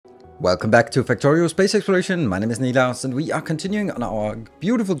Welcome back to Factorio Space Exploration. My name is Nilaus and we are continuing on our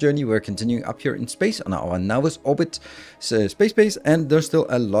beautiful journey. We're continuing up here in space on our Nilaus orbit space base, and there's still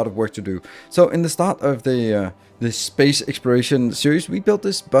a lot of work to do. So in the start of the space exploration series, we built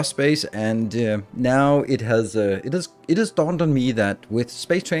this bus base, and now it has dawned on me that with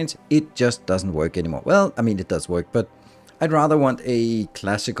space trains it just doesn't work anymore. Well, I mean, it does work, but I'd rather want a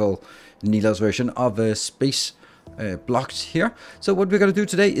classical Nilaus version of a space blocks here. So what we're going to do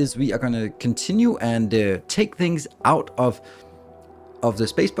today is we are going to continue and take things out of the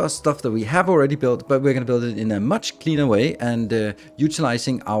space bus stuff that we have already built, but we're going to build it in a much cleaner way and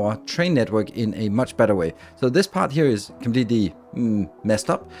utilizing our train network in a much better way. So this part here is completely messed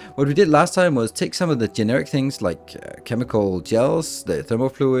up. What we did last time was take some of the generic things like chemical gels, the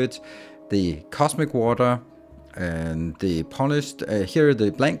thermofluid, the cosmic water, and the polished here are the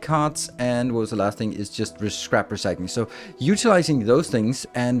blank cards, and what was the last thing is just scrap recycling. So utilizing those things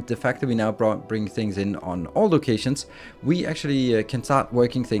and the fact that we now bring things in on all locations, we actually can start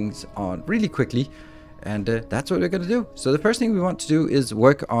working things on really quickly, and that's what we're going to do. So the first thing we want to do is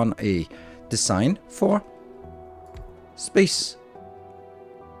work on a design for space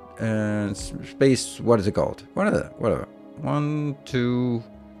what is it called, whatever, 1, 2.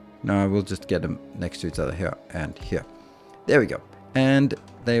 No, we'll just get them next to each other here and here. There we go. And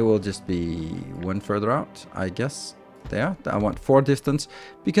they will just be one further out, I guess. There. I want 4 distance,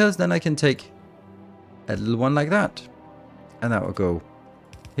 because then I can take a little one like that. And that will go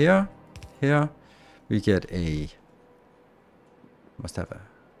here, here. We get a... must have a...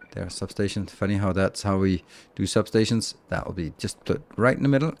 there, substation. Funny how that's how we do substations. That will be just put right in the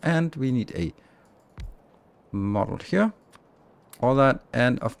middle. And we need a model here. All that,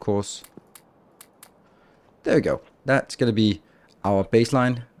 and of course, there we go. That's going to be our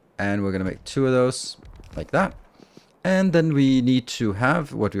baseline, and we're going to make 2 of those like that. And then we need to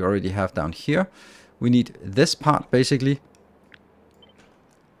have what we already have down here. We need this part basically,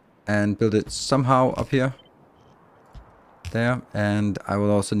 and build it somehow up here. There, and I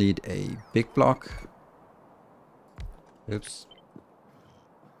will also need a big block. Oops.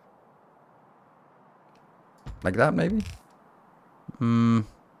 Like that maybe.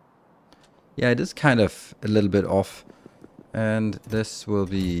 Yeah, it is kind of a little bit off, and this will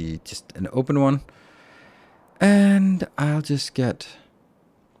be just an open one, and I'll just get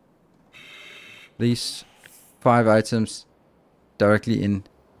these 5 items directly in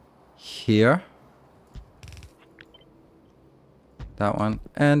here, that one,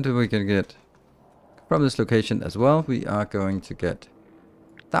 and we can get from this location as well, we are going to get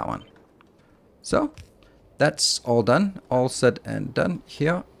that one. So that's all done, all said and done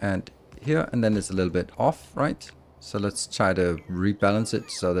here, and then it's a little bit off, right? So let's try to rebalance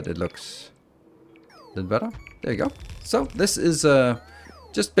it so that it looks a little better. There you go. So this is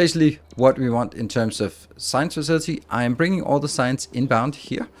just basically what we want in terms of science facility. I am bringing all the science inbound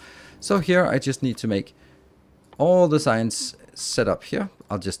here. So here I just need to make all the science set up here.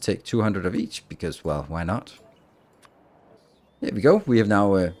 I'll just take 200 of each because, well, why not? There we go. We have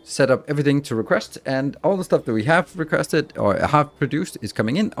now set up everything to request, and all the stuff that we have requested or have produced is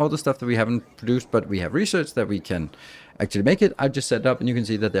coming in. All the stuff that we haven't produced but we have researched that we can actually make it, I've just set up, and you can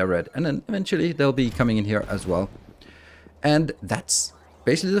see that they're red. And then eventually they'll be coming in here as well. And that's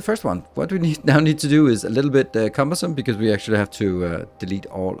basically the first one. What we now need to do is a little bit cumbersome, because we actually have to delete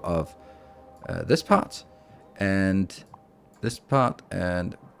all of this part and this part,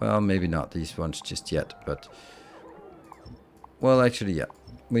 and, well, maybe not these ones just yet, but... well, actually, yeah.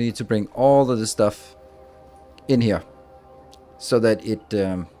 We need to bring all of this stuff in here so that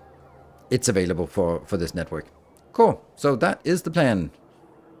it's available for this network. Cool. So that is the plan.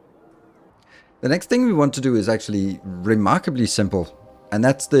 The next thing we want to do is actually remarkably simple. And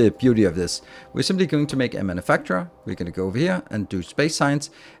that's the beauty of this. We're simply going to make a manufacturer. We're going to go over here and do space science.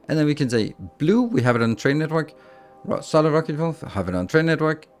 And then we can say blue, we have it on train network. Solid rocket fuel, have it on train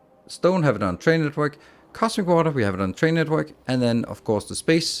network. Stone, have it on train network. Cosmic water, we have it on train network, and then of course the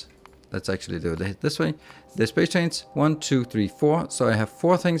space. Let's actually do it this way. The space trains, 1, 2, 3, 4. So I have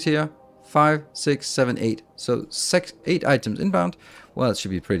 4 things here, 5, 6, 7, 8. So 8 items inbound. Well, it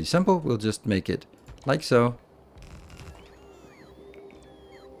should be pretty simple. We'll just make it like so.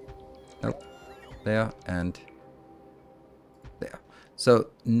 Nope. There and there. So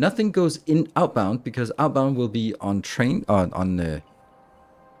nothing goes in outbound, because outbound will be on train on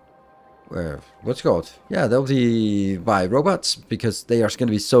what's it called? Yeah, they'll be by robots, because they are going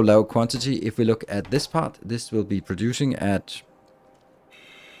to be so low quantity. If we look at this part, this will be producing at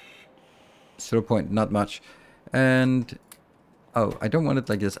 0 point, not much. And oh, I don't want it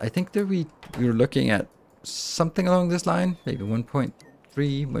like this. I think that we were looking at something along this line, maybe 1.5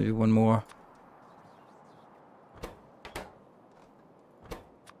 3, maybe one more.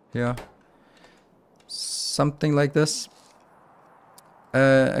 Here. Something like this.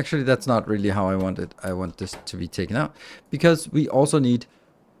 Actually, that's not really how I want it. I want this to be taken out because we also need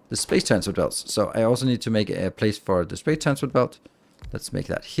the space transport belts. So I also need to make a place for the space transport belt. Let's make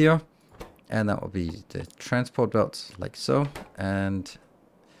that here. And that will be the transport belt like so. And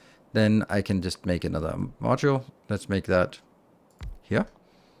then I can just make another module. Let's make that here.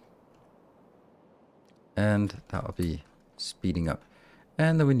 And that will be speeding up.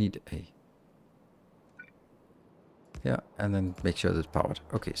 And then we need a... Yeah, and then make sure that it's powered.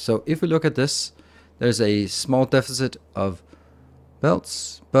 Okay, so if we look at this, there's a small deficit of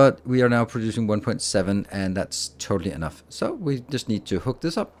belts, but we are now producing 1.7, and that's totally enough. So we just need to hook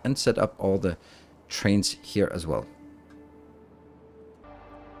this up and set up all the trains here as well.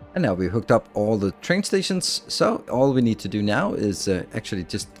 And now we hooked up all the train stations, so all we need to do now is actually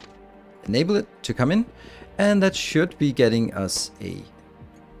just enable it to come in, and that should be getting us a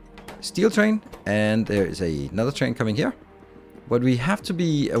steel train, and there is another train coming here. What we have to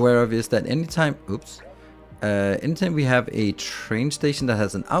be aware of is that anytime we have a train station that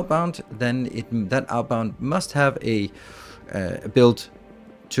has an outbound, then that outbound must have a build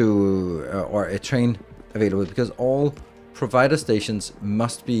to or a train available, because all provider stations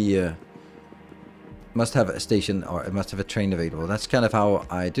must have a station, or it must have a train available. That's kind of how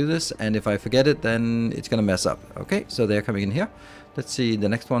I do this, and if I forget it, then it's gonna mess up. Okay, so they're coming in here. Let's see, the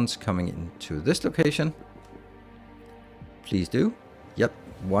next one's coming into this location. Please do. Yep,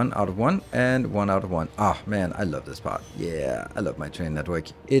 1 out of 1 and 1 out of 1. Ah, man, I love this part. Yeah, I love my train network.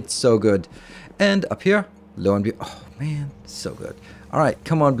 It's so good. And up here, lo and behold, oh man, so good. All right,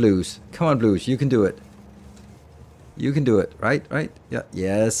 come on, Blues. Come on, Blues, you can do it. You can do it, right? Right? Yeah,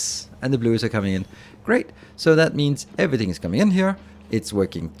 yes. And the Blues are coming in. Great. So that means everything is coming in here. It's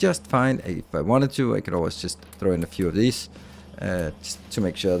working just fine. If I wanted to, I could always just throw in a few of these. Just to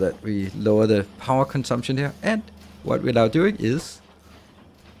make sure that we lower the power consumption here. And what we're now doing is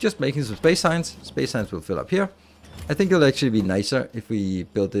just making some space signs. Space signs will fill up here. I think it'll actually be nicer if we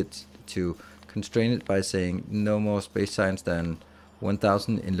build it to constrain it by saying no more space signs than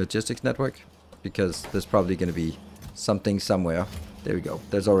 1000 in logistics network, because there's probably going to be something somewhere. There we go.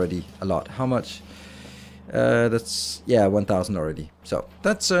 There's already a lot. How much? That's, yeah, 1000 already. So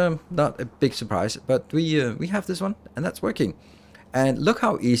that's not a big surprise, but we have this one, and that's working. And look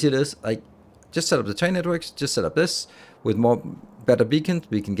how easy it is. Like, just set up the train networks, just set up this with better beacons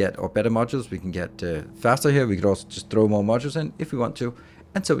we can get, or better modules we can get faster here. We could also just throw more modules in if we want to,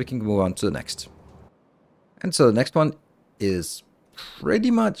 and so we can move on to the next. And so the next one is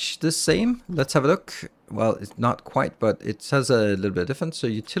pretty much the same. Let's have a look. Well, it's not quite, but it has a little bit different. So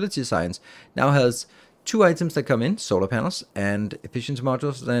utility science now has 2 items that come in, solar panels and efficiency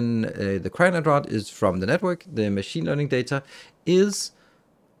modules. Then the cryogenic rod is from the network. The machine learning data is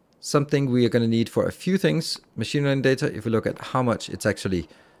something we are going to need for a few things. Machine learning data, if we look at how much it's actually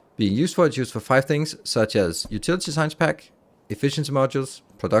being used for, it's used for 5 things, such as utility science pack, efficiency modules,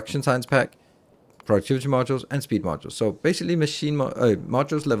 production science pack, productivity modules, and speed modules. So basically machine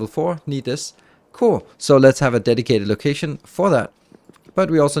modules level 4 need this. Cool. So let's have a dedicated location for that. But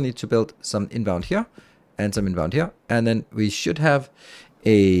we also need to build some inbound here and some inbound here. And then we should have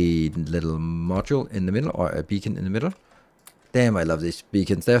a little module in the middle, or a beacon in the middle. Damn, I love these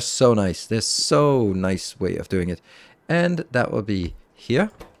beacons. They're so nice. They're so nice way of doing it. And that will be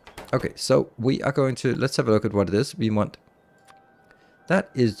here. Okay, so we are going to, let's have a look at what it is we want. That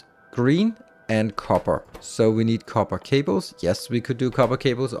is green and copper. So we need copper cables. Yes, we could do copper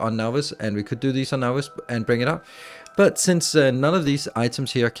cables on Nauvis, and we could do these on Nauvis and bring it up. But since none of these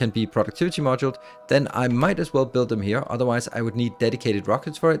items here can be productivity moduled, then I might as well build them here. Otherwise, I would need dedicated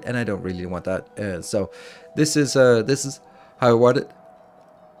rockets for it, and I don't really want that. So this is how I want it.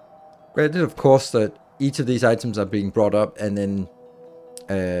 Granted, of course, that each of these items are being brought up, and then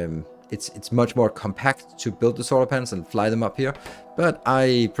it's much more compact to build the solar panels and fly them up here. But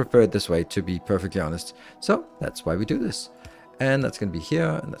I prefer it this way, to be perfectly honest. So that's why we do this. And that's going to be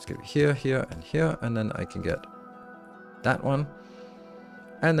here, and that's going to be here, here, and here. And then I can get that one.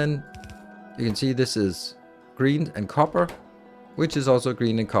 And then you can see this is green and copper, which is also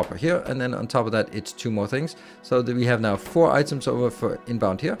green and copper here. And then on top of that, it's 2 more things. So that we have now 4 items over for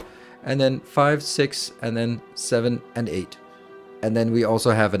inbound here. And then 5, 6, and then 7 and 8. And then we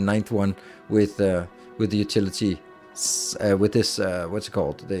also have a 9th one with the utility, with this, what's it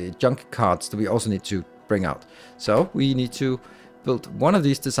called? The junk cards that we also need to bring out. So we need to build one of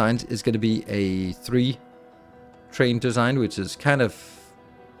these designs. Is going to be a 3 train design, which is kind of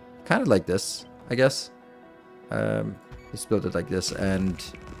like this, I guess. Let's build it like this. And,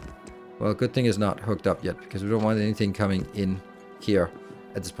 well, good thing it's not hooked up yet, because we don't want anything coming in here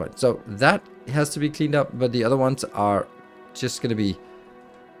at this point. So that has to be cleaned up, but the other ones are just going to be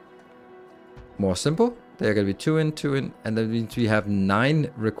more simple. They're going to be 2 in, 2 in, and that means we have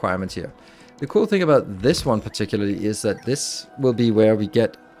 9 requirements here. The cool thing about this one particularly is that this will be where we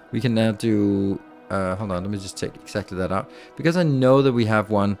can now do, hold on, let me just check exactly that out. Because I know that we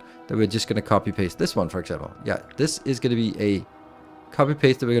have one that we're just going to copy paste. This one, for example. Yeah, this is going to be a copy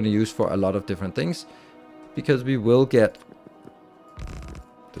paste that we're going to use for a lot of different things. Because we will get,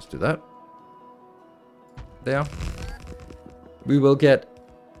 let's do that. There. We will get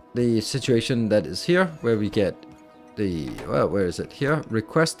the situation that is here, where we get the, well, where is it? Here.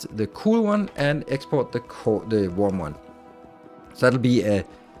 Request the cool one and export the warm one. So that'll be a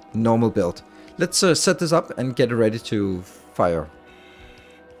normal build. Let's set this up and get it ready to fire.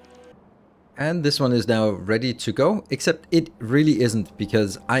 And this one is now ready to go, except it really isn't,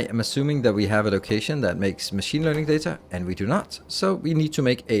 because I am assuming that we have a location that makes machine learning data, and we do not. So we need to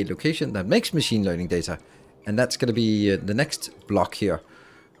make a location that makes machine learning data, and that's going to be the next block here.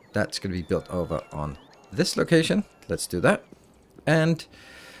 That's going to be built over on this location. Let's do that. And,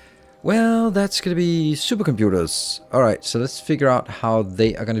 well, that's going to be supercomputers. All right, so let's figure out how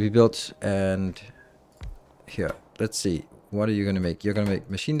they are going to be built. And here, let's see. What are you going to make? You're going to make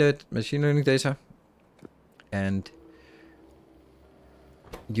machine learning data. And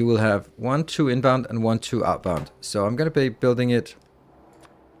you will have 1, 2 inbound and 1, 2 outbound. So I'm going to be building it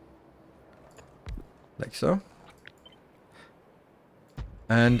like so.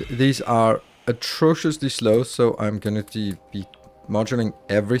 And these are atrociously slow, so I'm going to be modeling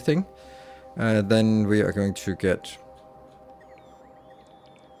everything. Then we are going to get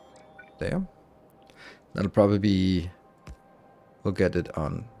there. That'll probably be, we'll get it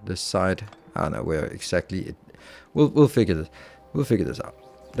on this side. I don't know where exactly it. We'll figure this out.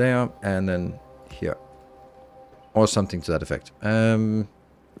 There, and then here, or something to that effect. Then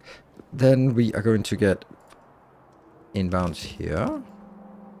we are going to get inbound here.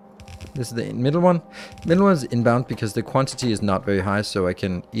 This is the middle one. Middle one is inbound because the quantity is not very high, so I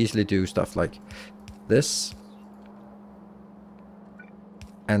can easily do stuff like this.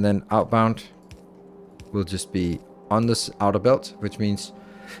 And then outbound will just be on this outer belt, which means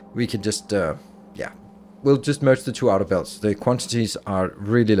we can just, yeah, we'll just merge the 2 outer belts. The quantities are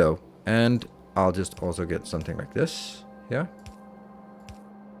really low. And I'll just also get something like this here.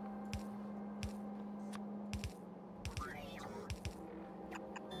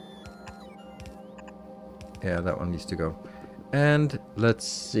 Yeah, that one needs to go. And let's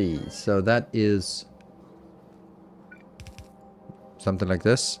see. So that is something like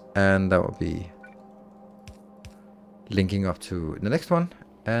this. And that will be linking up to the next one.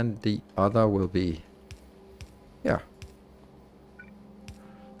 And the other will be, yeah,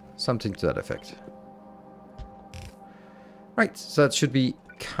 something to that effect. Right, so that should be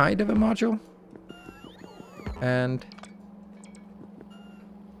kind of a module. And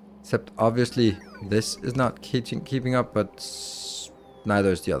except obviously this is not keeping up, but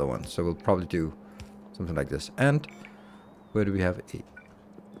neither is the other one. So we'll probably do something like this. And where do we have a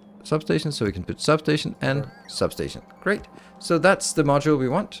substation? So we can put substation and substation. Great. So that's the module we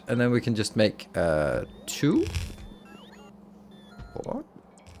want. And then we can just make 2,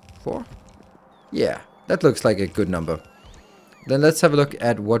 4. Yeah, that looks like a good number. Then let's have a look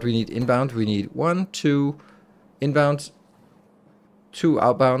at what we need inbound. We need 1, 2 inbounds, 2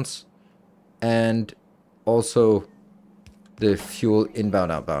 outbounds, and also the fuel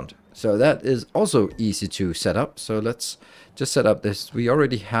inbound outbound. So that is also easy to set up. So let's just set up this. We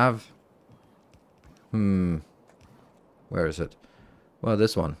already have, where is it? Well,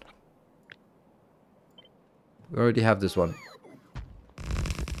 this one. We already have this one.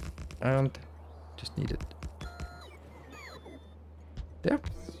 And just need it there.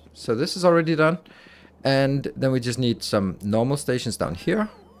 So this is already done. And then we just need some normal stations down here.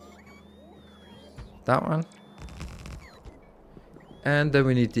 That one. And then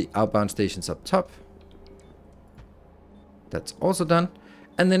we need the outbound stations up top. That's also done.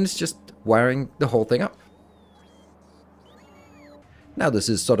 And then it's just wiring the whole thing up. Now this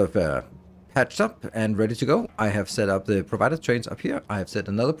is sort of patched up and ready to go. I have set up the provider trains up here. I have set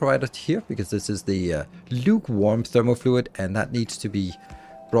another provider here because this is the lukewarm thermofluid, and that needs to be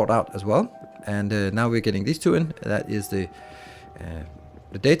brought out as well. And now we're getting these 2 in. That is the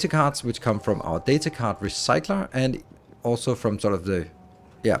data cards, which come from our data card recycler, and also from sort of the,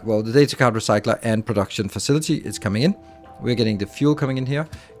 yeah, well, the data card recycler and production facility is coming in. We're getting the fuel coming in here.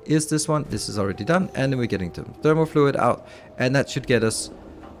 Is this one? This is already done. And then we're getting the thermofluid out, and that should get us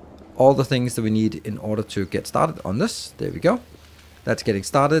all the things that we need in order to get started on this. There we go. That's getting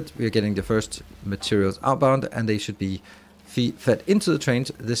started. We're getting the first materials outbound, and they should be fed into the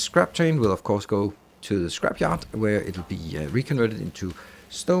trains. This scrap train will of course go to the scrapyard, where it'll be reconverted into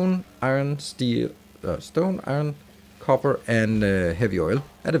stone, iron, steel, stone, iron, copper, and heavy oil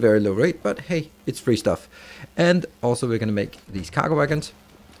at a very low rate. But hey, it's free stuff. And also we're going to make these cargo wagons.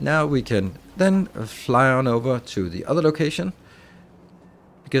 Now we can then fly on over to the other location,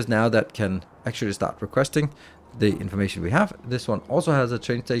 because now that can actually start requesting the information we have. This one also has a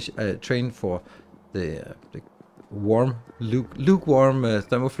train station, train for the warm, lukewarm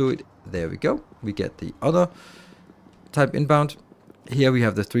thermofluid. There we go. We get the other type inbound. Here we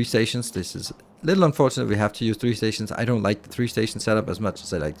have the 3 stations. This is a little unfortunate. We have to use 3 stations. I don't like the 3 station setup as much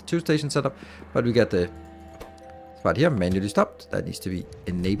as I like the 2 station setup, but we get the spot here manually stopped. That needs to be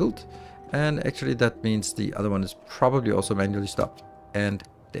enabled, and actually that means the other one is probably also manually stopped. And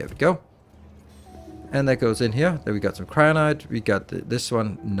there we go. And that goes in here. Then we got some cryonite. We got this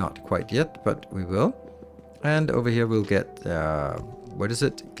one, not quite yet, but we will. And over here we'll get, what is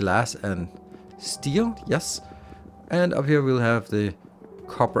it? Glass and steel, yes. And up here we'll have the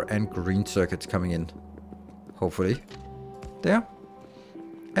copper and green circuits coming in, hopefully. There.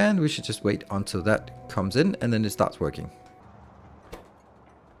 And we should just wait until that comes in, and then it starts working.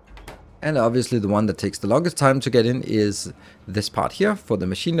 And obviously the one that takes the longest time to get in is this part here for the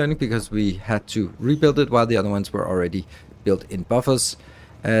machine learning, because we had to rebuild it while the other ones were already built in buffers.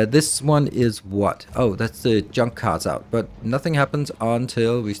 This one is what? Oh, that's the junk cards out, but nothing happens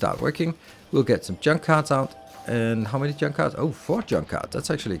until we start working. We'll get some junk cards out. And how many junk cards? Oh, 4 junk cards.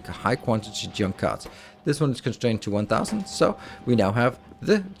 That's actually high quantity junk cards. This one is constrained to 1000, so we now have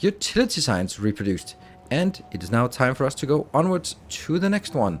the utility science reproduced. And it is now time for us to go onwards to the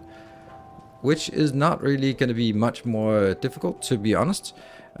next one, which is not really going to be much more difficult, to be honest.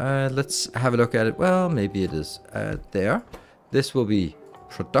 Let's have a look at it. Well, maybe it is there. This will be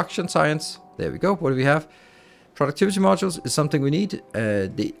production science. There we go. What do we have? Productivity modules is something we need.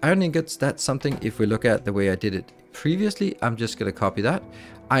 The iron ingots, that's something, if we look at the way I did it previously, I'm just going to copy that.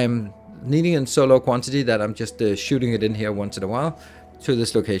 I am needing in so low quantity that I'm just shooting it in here once in a while to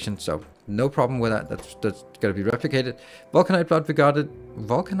this location. So no problem with that. That's going to be replicated. Vulcanite block, we got it.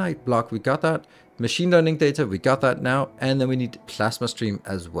 Vulcanite block, we got that. Machine learning data, we got that now. And then we need plasma stream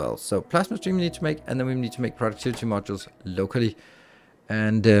as well. So plasma stream we need to make, and then we need to make productivity modules locally.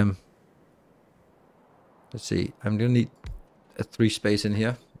 And let's see, I'm going to need a 3 space in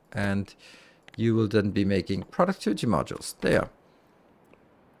here, and you will then be making productivity modules there.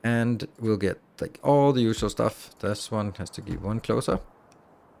 And we'll get like all the usual stuff. This one has to get one closer.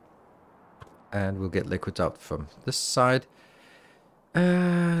 And we'll get liquids out from this side.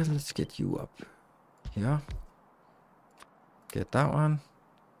 Let's get you up here. Get that one.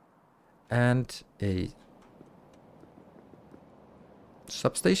 And a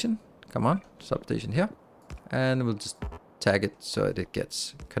substation. Come on, substation here. And we'll just tag it so that it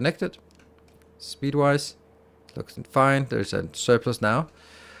gets connected. Speed-wise, looks fine. There's a surplus now.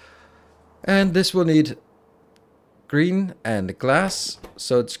 And this will need green and glass.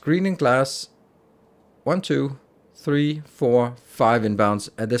 So it's green and glass. 1, 2, 3, 4, 5 inbounds.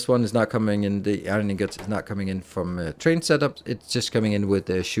 And this one is not coming in. The iron ingots is not coming in from train setups. It's just coming in with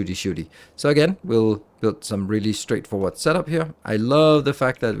the shooty. So again, we'll build some really straightforward setup here. I love the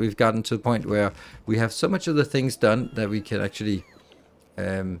fact that we've gotten to the point where we have so much of the things done that we can actually,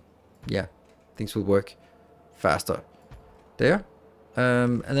 yeah, things will work faster. There.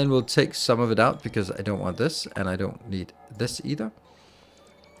 And then we'll take some of it out because I don't want this, and I don't need this either.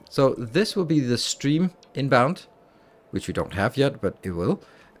 So this will be the stream inbound, which we don't have yet, but it will.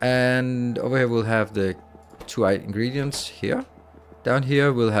 And over here we'll have the 2 ingredients here. Down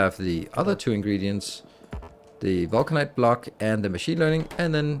here we'll have the other 2 ingredients, the vulcanite block and the machine learning,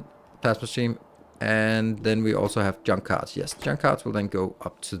 and then plasma stream. And then we also have junk cards. Yes, junk cards will then go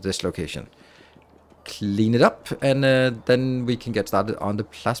up to this location. Clean it up, and then we can get started on the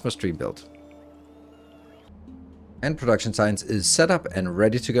plasma stream build. And production science is set up and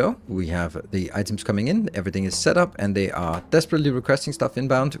ready to go. We have the items coming in, everything is set up, and they are desperately requesting stuff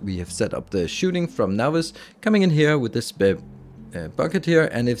inbound. We have set up the shooting from Nilaus coming in here with this bucket here,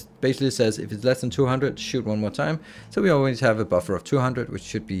 and it basically says if it's less than 200, shoot one more time. So we always have a buffer of 200, which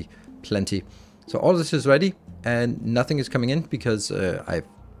should be plenty. So all this is ready, and nothing is coming in because I've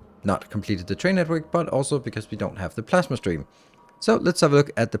not completed the train network, but also because we don't have the plasma stream. So let's have a look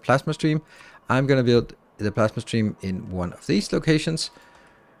at the plasma stream. I'm going to build the plasma stream in one of these locations,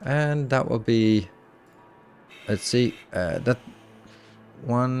 and that will be, let's see, that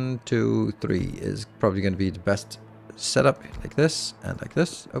 1, 2, 3 is probably going to be the best setup, like this and like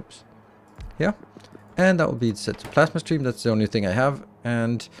this. Oops, here. And that will be set to plasma stream. That's the only thing I have.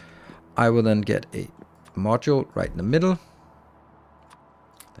 And I will then get a module right in the middle.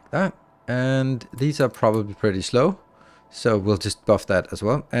 Like that. And these are probably pretty slow. So we'll just buff that as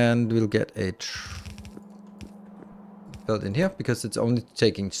well. And we'll get a built in here because it's only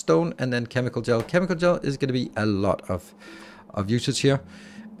taking stone and then chemical gel. Chemical gel is going to be a lot of usage here.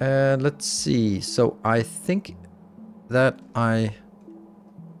 Let's see. So I think that I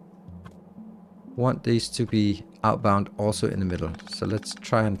want these to be outbound also in the middle. So let's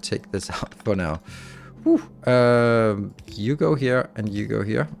try and take this out for now. Whew. You go here and you go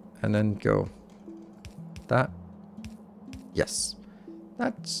here and then go that. Yes,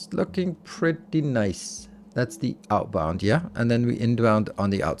 that's looking pretty nice. That's the outbound, yeah? And then we inbound on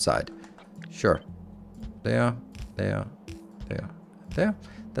the outside. Sure. There, there, there, there.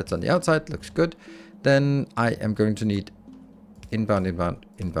 That's on the outside, looks good. Then I am going to need inbound, inbound,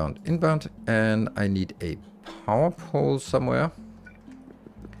 inbound, inbound. And I need a power pole somewhere.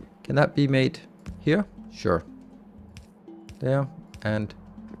 Can that be made here? Sure. There, and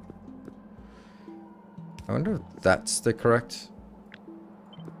I wonder if that's the correct.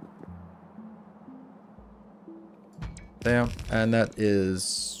 There, and that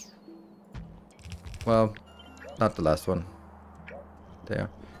is, well, not the last one. There,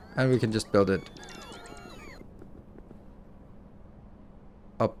 and we can just build it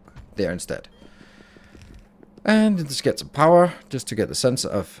up there instead. And just get some power, just to get the sense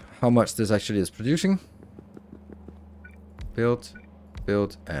of how much this actually is producing. Build,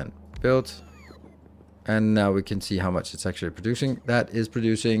 build, and build. And now we can see how much it's actually producing. That is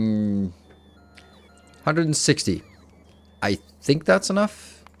producing 160. I think that's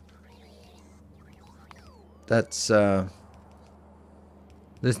enough. That's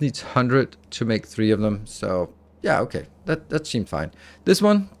this needs 100 to make 3 of them. So yeah, okay, that seemed fine. This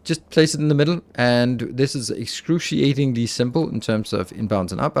one, just place it in the middle, and this is excruciatingly simple in terms of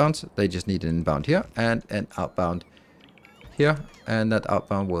inbounds and outbounds. They just need an inbound here and an outbound here, and that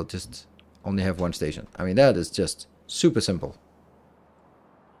outbound will just only have 1 station. I mean, that is just super simple.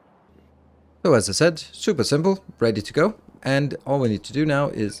 So as I said, super simple, ready to go. And all we need to do now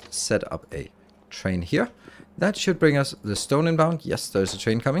is set up a train here. That should bring us the stone inbound. Yes, there's a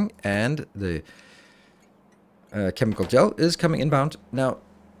train coming, and the chemical gel is coming inbound. Now,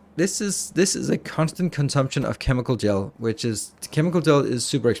 this is a constant consumption of chemical gel, which is, chemical gel is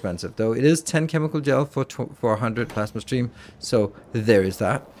super expensive, though it is 10 chemical gel for 100 plasma stream. So there is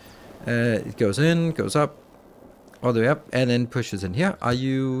that. It goes in, goes up, all the way up, and then pushes in here. Are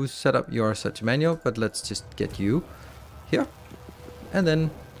you set up your such manual? But let's just get you here, and then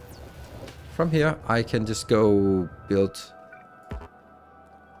from here I can just go build.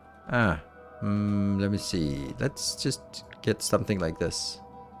 Let me see. Let's just get something like this.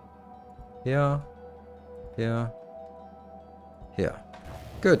 Here, here, here.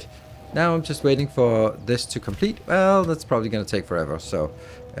 Good. Now I'm just waiting for this to complete. Well, that's probably going to take forever. So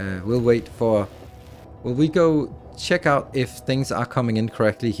we'll wait for. Will we go check out if things are coming in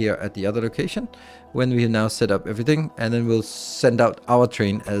correctly here at the other location when we have now set up everything, and then we'll send out our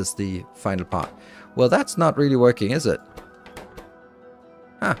train as the final part. Well, that's not really working, is it?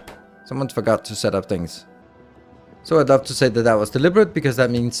 Someone forgot to set up things. So I'd love to say that that was deliberate, because that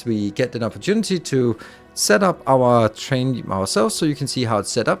means we get an opportunity to set up our train ourselves, so you can see how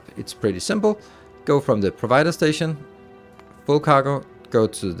it's set up. It's pretty simple. Go from the provider station, full cargo, go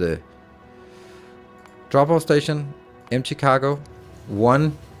to the drop-off station, empty cargo,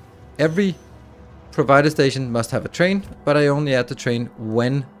 1. Every provider station must have a train, but I only add the train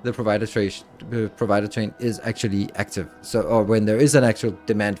when the provider train is actually active. So, or when there is an actual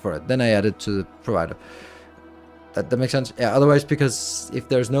demand for it, then I add it to the provider. That makes sense? Yeah, otherwise, because if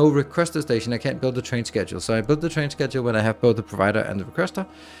there's no requester station, I can't build the train schedule. So I build the train schedule when I have both the provider and the requester,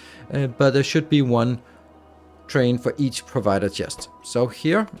 but there should be 1 train for each provider chest. So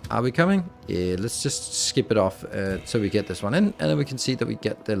here, are we coming? Let's just skip it off so we get this one in, and then we can see that we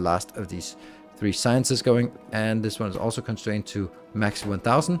get the last of these 3 sciences going, and this one is also constrained to max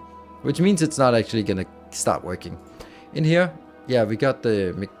 1000, which means it's not actually going to start working. In here, yeah, we got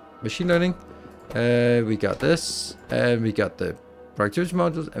the machine learning, we got this, and we got the productivity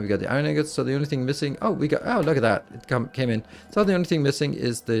modules, and we got the iron ingots. So the only thing missing, oh, look at that, it came in. So the only thing missing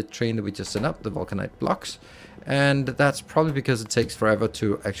is the train that we just sent up, the vulcanite blocks, and that's probably because it takes forever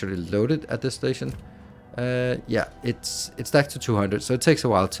to actually load it at this station. Yeah, it's stacked to 200, so it takes a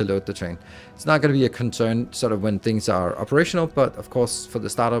while to load the train. It's not going to be a concern sort of when things are operational, but of course for the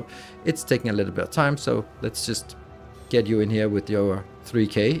startup it's taking a little bit of time. So let's just get you in here with your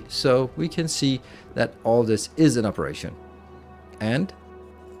 3K so we can see that all this is in operation. And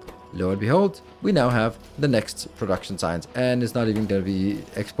lo and behold, we now have the next production science, and it's not even going to be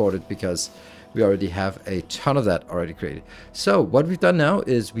exported because we already have a ton of that already created. So what we've done now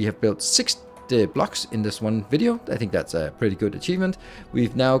is we have built 6 blocks in this one video. I think that's a pretty good achievement.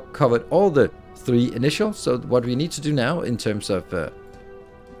 We've now covered all the 3 initial. So what we need to do now in terms of the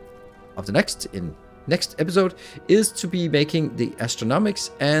next episode is to be making the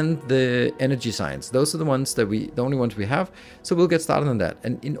astronomics and the energy science. Those are the ones that the only ones we have. So we'll get started on that.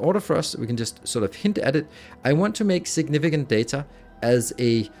 And in order for us, we can just sort of hint at it. I want to make significant data as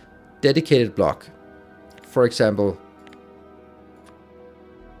a dedicated block. For example,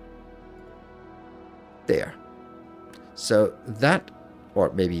 there. So that,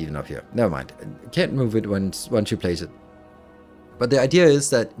 or maybe even up here. Never mind. Can't move it once you place it. But the idea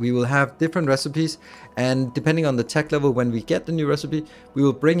is that we will have different recipes, and depending on the tech level, when we get the new recipe, we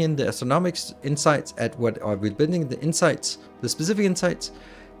will bring in the astronomics insights we're building the insights, the specific insights,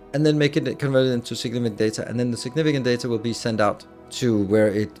 and then make it converted into significant data, and then the significant data will be sent out to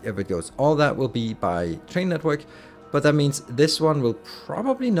wherever it goes. All that will be by train network, but that means this one will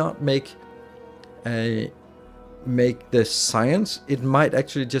probably not make the science. It might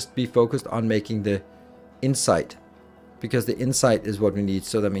actually just be focused on making the insight, because the insight is what we need.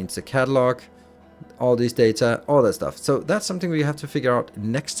 So that means the catalog, all these data, all that stuff. So that's something we have to figure out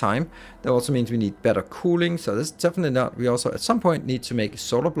next time. That also means we need better cooling. So this is definitely not, we also at some point need to make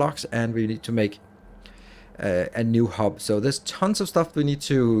solar blocks, and we need to make a new hub. So there's tons of stuff we need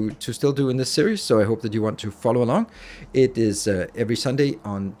to still do in this series. So I hope that you want to follow along. It is every Sunday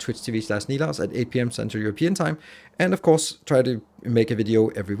on Twitch TV/Nilaus at 8 p.m. Central European time. And of course, try to make a video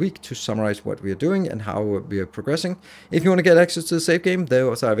every week to summarize what we are doing and how we are progressing. If you want to get access to the save game,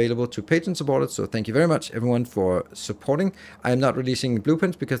 those are available to patron supporters. So thank you very much, everyone, for supporting. I am not releasing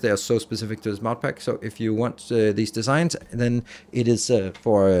blueprints because they are so specific to this mod pack. So if you want these designs, then it is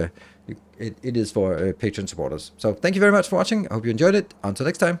for patron supporters. So thank you very much for watching. I hope you enjoyed it. Until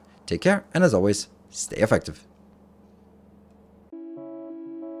next time, take care, and as always, stay effective.